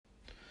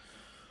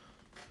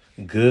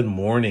Good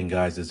morning,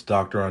 guys. It's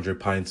Dr. Andre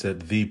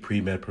Pineset, the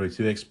pre-med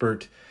productivity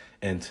expert.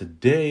 And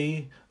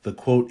today, the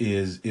quote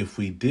is, if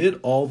we did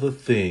all the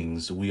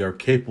things we are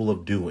capable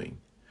of doing,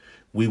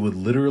 we would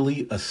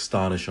literally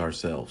astonish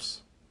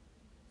ourselves.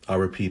 I'll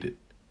repeat it.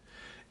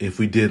 If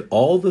we did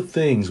all the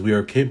things we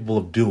are capable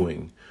of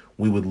doing,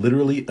 we would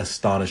literally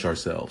astonish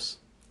ourselves.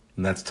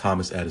 And that's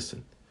Thomas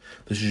Edison.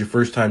 This is your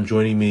first time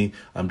joining me.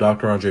 I'm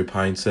Dr. Andre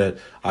Pineset.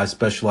 I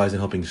specialize in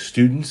helping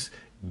students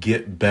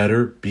get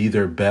better, be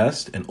their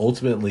best, and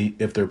ultimately,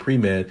 if they're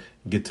pre-med,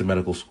 get to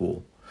medical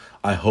school.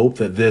 I hope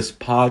that this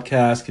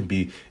podcast can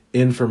be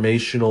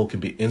informational, can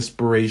be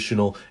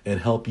inspirational,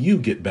 and help you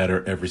get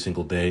better every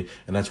single day.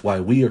 And that's why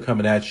we are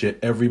coming at you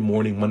every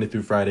morning, Monday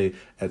through Friday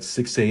at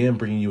 6 a.m.,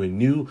 bringing you a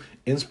new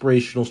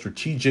inspirational,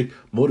 strategic,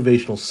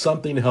 motivational,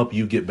 something to help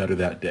you get better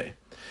that day.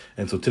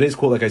 And so today's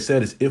quote, like I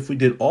said, is if we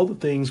did all the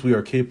things we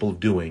are capable of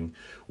doing,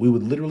 we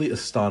would literally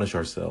astonish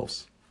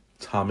ourselves.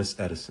 Thomas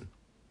Edison.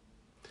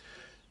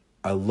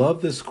 I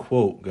love this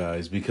quote,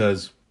 guys,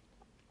 because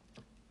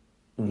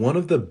one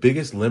of the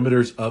biggest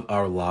limiters of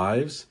our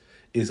lives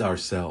is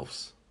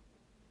ourselves.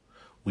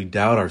 We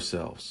doubt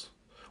ourselves.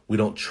 We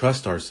don't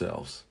trust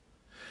ourselves.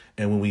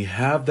 And when we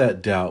have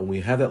that doubt, when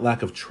we have that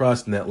lack of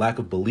trust and that lack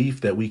of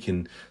belief that we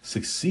can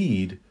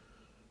succeed,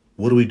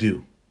 what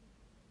do?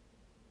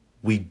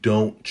 We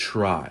don't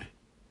try.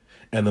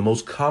 And the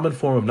most common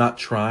form of not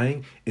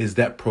trying is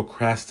that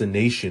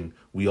procrastination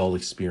we all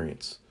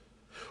experience,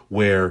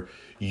 where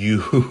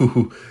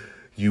you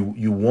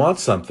want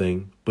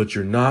something, but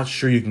you're not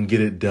sure you can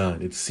get it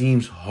done. It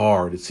seems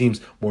hard. It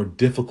seems more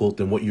difficult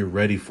than what you're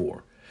ready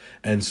for.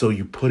 And so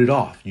you put it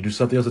off. You do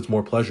something else that's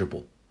more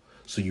pleasurable.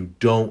 So you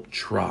don't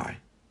try.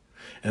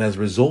 And as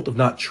a result of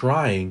not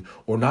trying,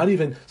 or not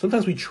even,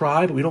 sometimes we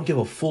try, but we don't give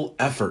a full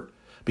effort.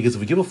 Because if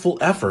we give a full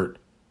effort,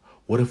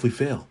 what if we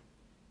fail?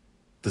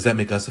 Does that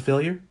make us a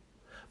failure?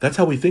 That's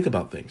how we think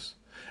about things.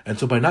 And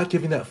so by not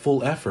giving that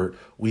full effort,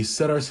 we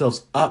set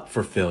ourselves up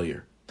for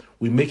failure.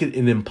 We make it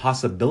an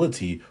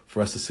impossibility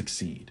for us to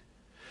succeed.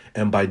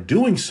 And by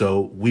doing so,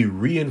 we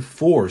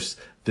reinforce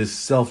this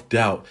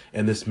self-doubt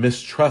and this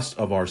mistrust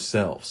of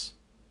ourselves.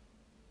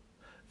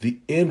 The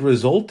end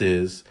result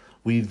is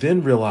we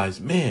then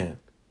realize, man,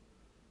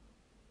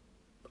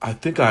 I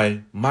think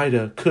I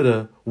might've,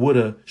 coulda,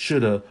 woulda,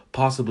 shoulda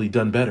possibly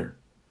done better.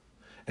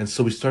 And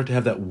so we start to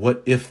have that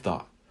what if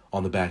thought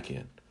on the back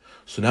end.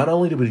 So not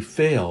only did we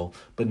fail,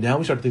 but now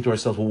we start to think to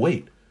ourselves, well,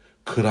 wait,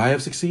 could I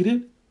have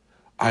succeeded?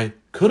 I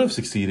could have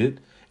succeeded.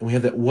 And we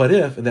have that what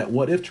if, and that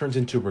what if turns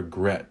into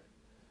regret.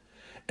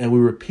 And we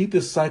repeat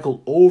this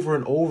cycle over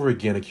and over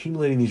again,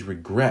 accumulating these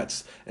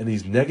regrets and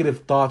these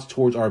negative thoughts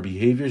towards our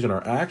behaviors and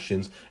our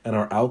actions and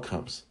our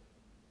outcomes.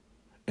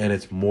 And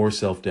it's more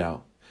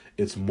self-doubt.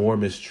 It's more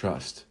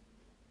mistrust.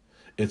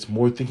 It's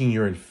more thinking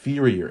you're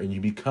inferior, and you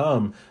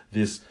become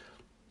this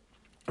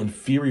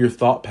inferior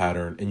thought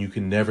pattern, and you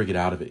can never get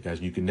out of it,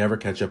 guys. You can never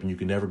catch up, and you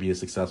can never be a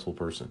successful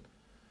person.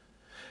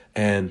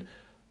 And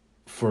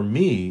for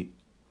me,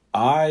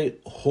 I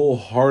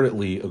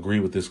wholeheartedly agree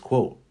with this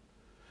quote,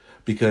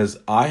 because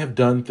I have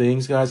done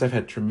things, guys, I've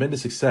had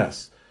tremendous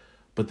success,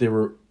 but they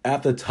were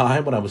at the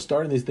time when I was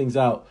starting these things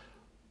out,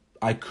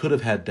 I could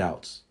have had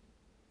doubts.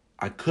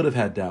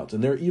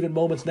 And there are even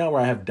moments now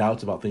where I have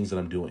doubts about things that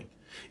I'm doing.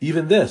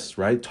 Even this,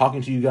 right?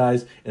 Talking to you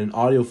guys in an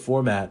audio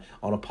format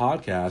on a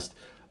podcast,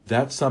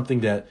 that's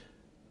something that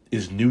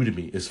is new to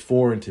me, is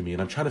foreign to me,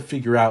 and I'm trying to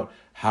figure out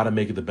how to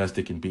make it the best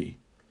it can be.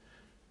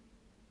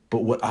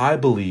 But what I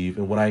believe,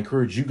 and what I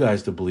encourage you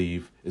guys to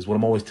believe, is what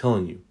I'm always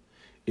telling you.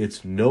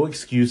 It's no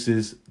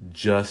excuses,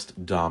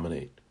 just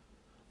dominate.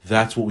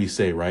 That's what we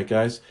say, right,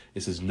 guys?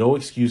 It says no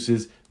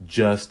excuses,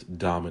 just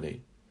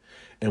dominate.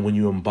 And when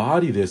you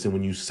embody this, and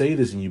when you say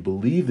this, and you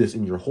believe this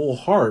in your whole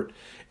heart,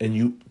 and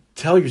you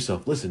tell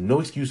yourself, listen, no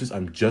excuses,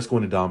 I'm just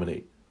going to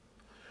dominate.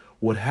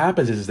 What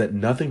happens is that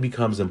nothing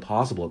becomes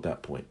impossible at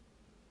that point.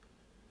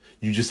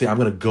 You just say, I'm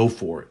going to go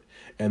for it.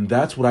 And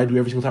that's what I do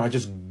every single time. I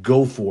just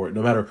go for it,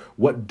 no matter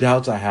what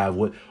doubts I have,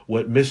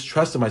 what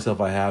mistrust of myself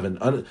I have,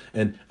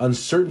 and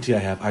uncertainty I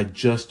have. I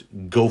just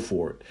go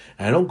for it.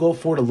 And I don't go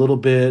for it a little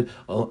bit.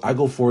 I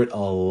go for it a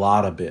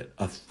lot of bit,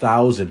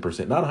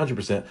 1,000%, not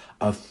 100%,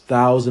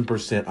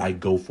 1,000%. I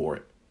go for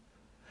it.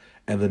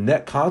 And the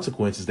net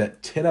consequence is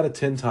that 10 out of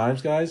 10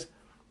 times, guys,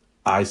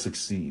 I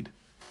succeed.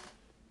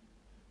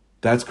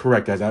 That's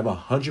correct, guys. I have a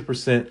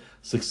 100%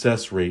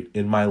 success rate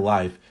in my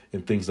life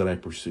in things that I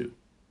pursue.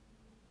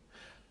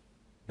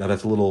 Now,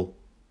 that's a little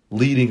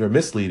leading or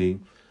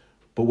misleading,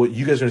 but what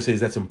you guys are going to say is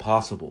that's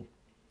impossible.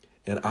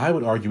 And I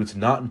would argue it's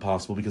not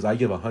impossible, because I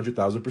give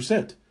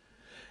 100,000%.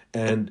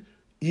 And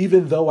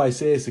even though I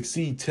say I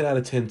succeed 10 out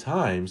of 10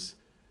 times,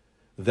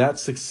 that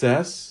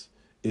success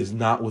is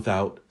not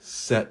without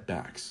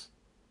setbacks.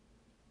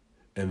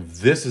 And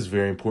this is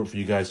very important for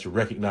you guys to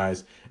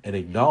recognize and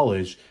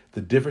acknowledge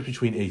the difference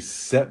between a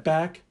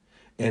setback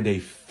and a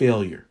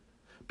failure,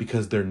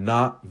 because they're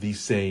not the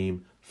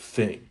same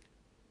thing.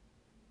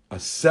 A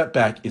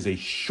setback is a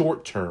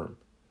short term,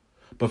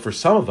 but for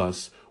some of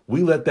us,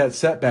 we let that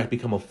setback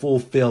become a full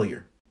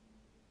failure.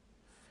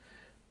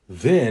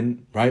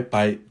 Then, right,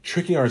 by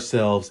tricking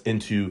ourselves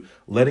into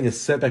letting a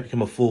setback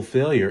become a full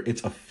failure,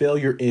 it's a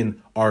failure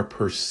in our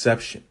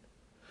perception.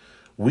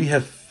 We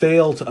have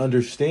failed to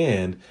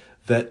understand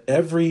that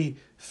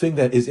everything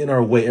that is in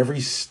our way,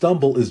 every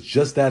stumble is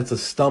just that, it's a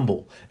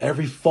stumble.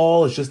 Every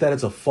fall is just that,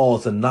 it's a fall,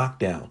 it's a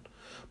knockdown.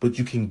 But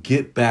you can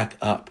get back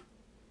up.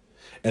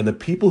 And the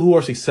people who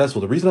are successful,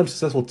 the reason I'm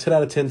successful 10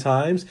 out of 10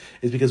 times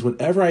is because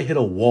whenever I hit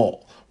a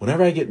wall,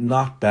 whenever I get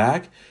knocked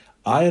back,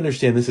 I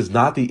understand this is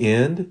not the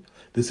end.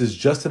 This is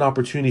just an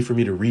opportunity for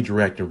me to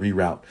redirect and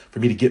reroute, for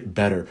me to get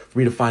better, for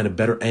me to find a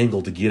better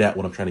angle to get at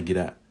what I'm trying to get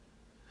at.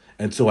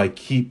 And so I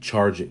keep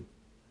charging.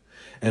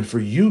 And for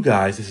you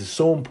guys, this is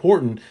so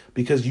important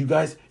because you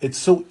guys, it's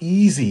so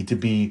easy to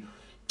be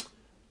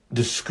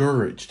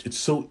discouraged. It's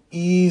so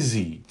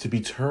easy to be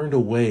turned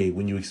away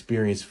when you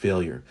experience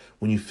failure,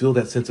 when you feel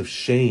that sense of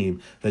shame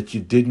that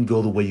you didn't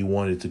go the way you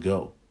wanted it to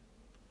go.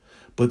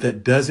 But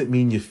that doesn't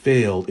mean you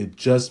failed. It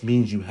just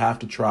means you have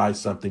to try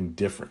something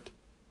different.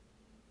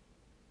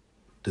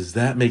 Does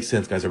that make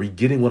sense, guys? Are we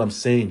getting what I'm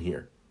saying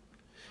here?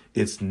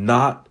 It's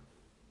not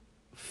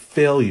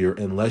failure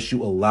unless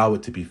you allow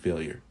it to be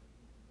failure.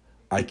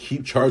 I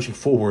keep charging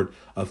forward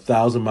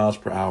 1,000 miles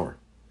per hour.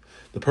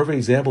 The perfect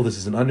example of this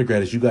is an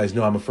undergrad. As you guys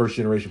know, I'm a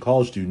first-generation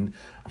college student.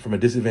 I'm from a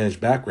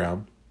disadvantaged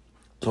background,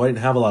 so I didn't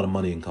have a lot of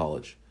money in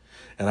college.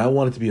 And I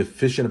wanted to be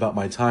efficient about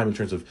my time in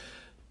terms of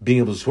being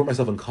able to support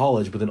myself in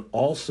college, but then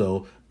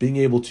also being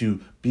able to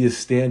be a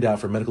standout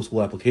for medical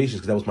school applications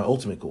because that was my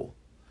ultimate goal.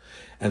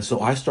 And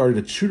so I started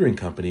a tutoring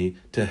company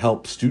to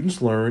help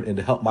students learn and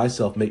to help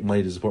myself make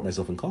money to support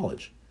myself in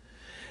college.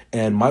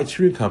 And my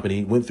tutoring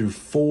company went through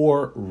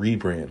 4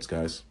 rebrands,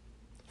 guys.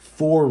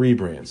 4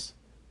 rebrands.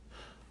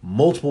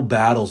 Multiple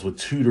battles with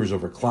tutors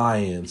over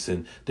clients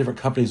and different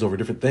companies over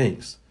different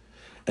things.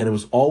 And it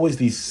was always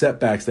these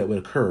setbacks that would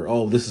occur.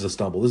 Oh, this is a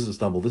stumble. This is a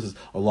stumble. This is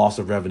a loss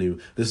of revenue.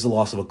 This is a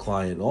loss of a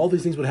client. And all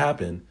these things would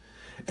happen.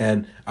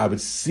 And I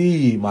would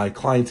see my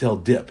clientele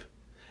dip.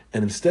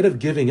 And instead of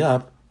giving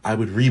up, I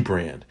would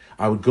rebrand.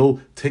 I would go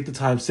take the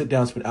time, sit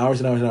down, spend hours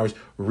and hours and hours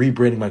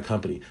rebranding my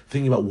company,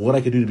 thinking about what I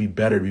could do to be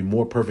better, to be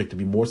more perfect, to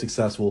be more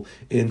successful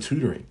in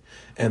tutoring.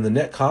 And the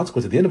net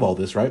consequence at the end of all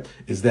this, right,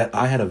 is that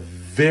I had a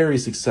very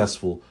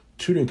successful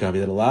tutoring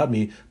company that allowed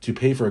me to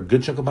pay for a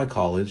good chunk of my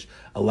college,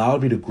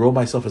 allowed me to grow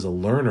myself as a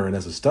learner and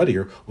as a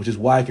studier, which is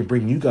why I can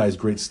bring you guys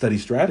great study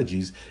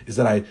strategies, is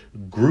that I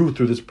grew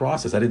through this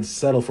process. I didn't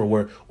settle for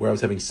where I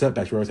was having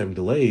setbacks, where I was having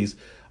delays.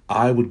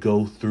 I would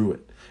go through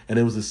it. And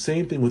it was the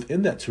same thing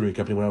within that tutoring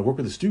company. When I worked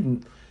with a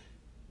student,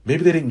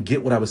 maybe they didn't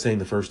get what I was saying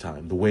the first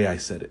time, the way I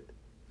said it.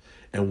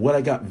 And what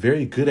I got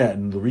very good at,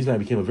 and the reason I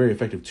became a very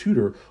effective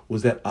tutor,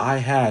 was that I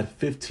had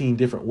 15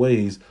 different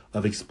ways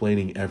of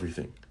explaining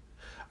everything.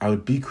 I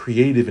would be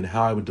creative in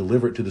how I would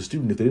deliver it to the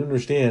student. If they didn't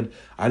understand,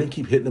 I didn't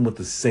keep hitting them with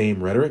the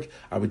same rhetoric.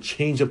 I would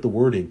change up the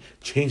wording,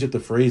 change up the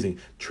phrasing,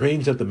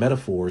 change up the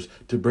metaphors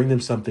to bring them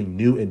something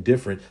new and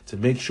different to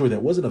make sure that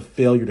it wasn't a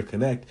failure to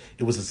connect.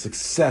 It was a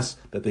success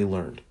that they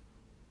learned.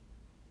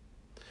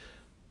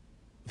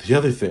 The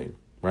other thing,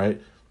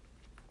 right?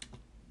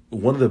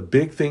 One of the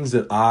big things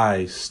that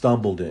I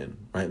stumbled in,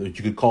 right, that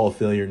you could call a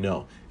failure,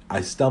 no,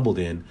 I stumbled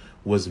in,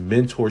 was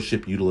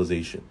mentorship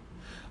utilization.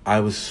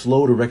 I was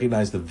slow to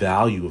recognize the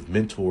value of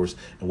mentors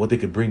and what they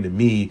could bring to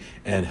me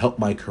and help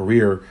my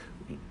career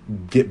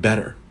get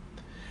better.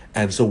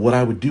 And so what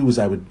I would do is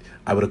I would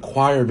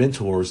acquire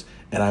mentors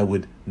and I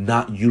would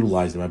not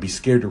utilize them. I'd be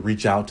scared to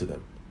reach out to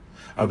them.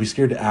 I would be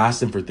scared to ask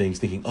them for things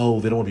thinking,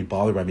 oh, they don't want to be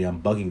bothered by me,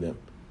 I'm bugging them.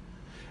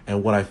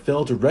 And what I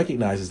failed to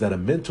recognize is that a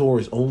mentor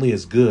is only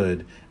as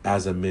good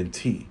as a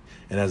mentee.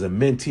 And as a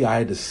mentee, I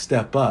had to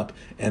step up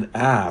and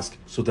ask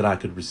so that I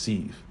could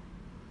receive.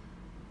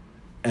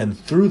 And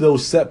through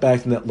those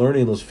setbacks and that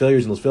learning and those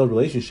failures and those failed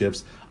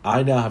relationships,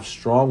 I now have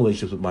strong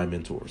relationships with my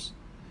mentors.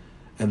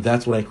 And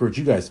that's what I encourage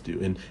you guys to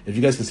do. And if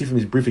you guys can see from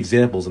these brief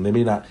examples, and they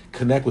may not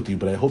connect with you,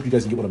 but I hope you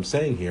guys can get what I'm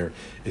saying here,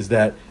 is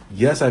that,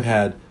 yes, I've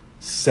had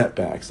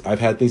setbacks. I've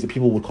had things that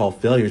people would call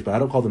failures, but I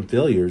don't call them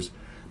failures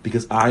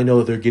because I know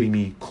that they're getting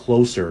me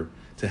closer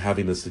to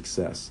having the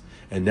success.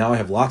 And now I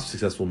have lots of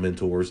successful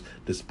mentors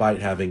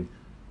despite having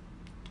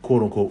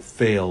quote unquote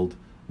failed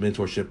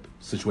mentorship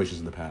situations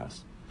in the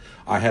past.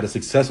 I had a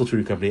successful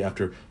tutoring company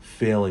after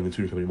failing the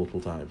tutoring company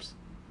multiple times.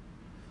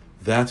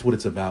 That's what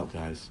it's about,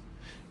 guys.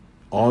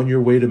 On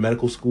your way to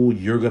medical school,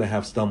 you're going to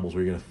have stumbles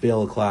where you're going to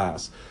fail a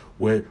class,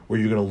 where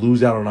you're going to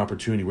lose out on an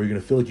opportunity, where you're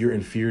going to feel like you're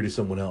inferior to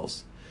someone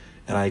else.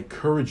 And I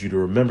encourage you to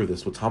remember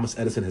this, what Thomas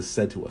Edison has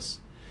said to us.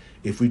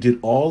 If we did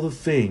all the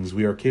things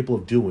we are capable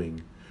of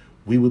doing,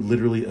 we would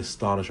literally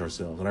astonish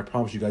ourselves. And I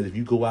promise you guys, if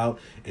you go out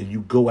and you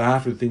go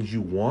after the things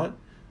you want,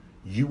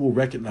 you will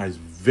recognize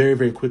very,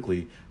 very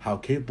quickly how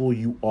capable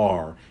you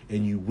are,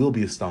 and you will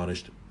be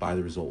astonished by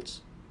the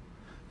results.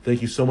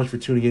 Thank you so much for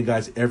tuning in,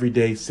 guys. Every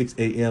day, 6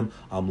 a.m.,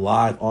 I'm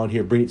live on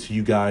here, bringing it to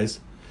you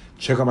guys.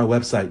 Check out my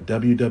website,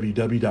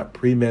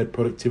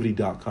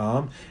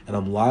 www.premedproductivity.com, and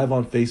I'm live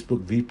on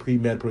Facebook, The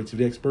Pre-Med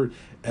Productivity Expert,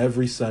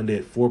 every Sunday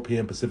at 4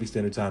 p.m. Pacific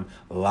Standard Time,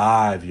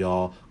 live,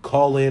 y'all.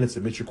 Call in and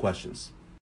submit your questions.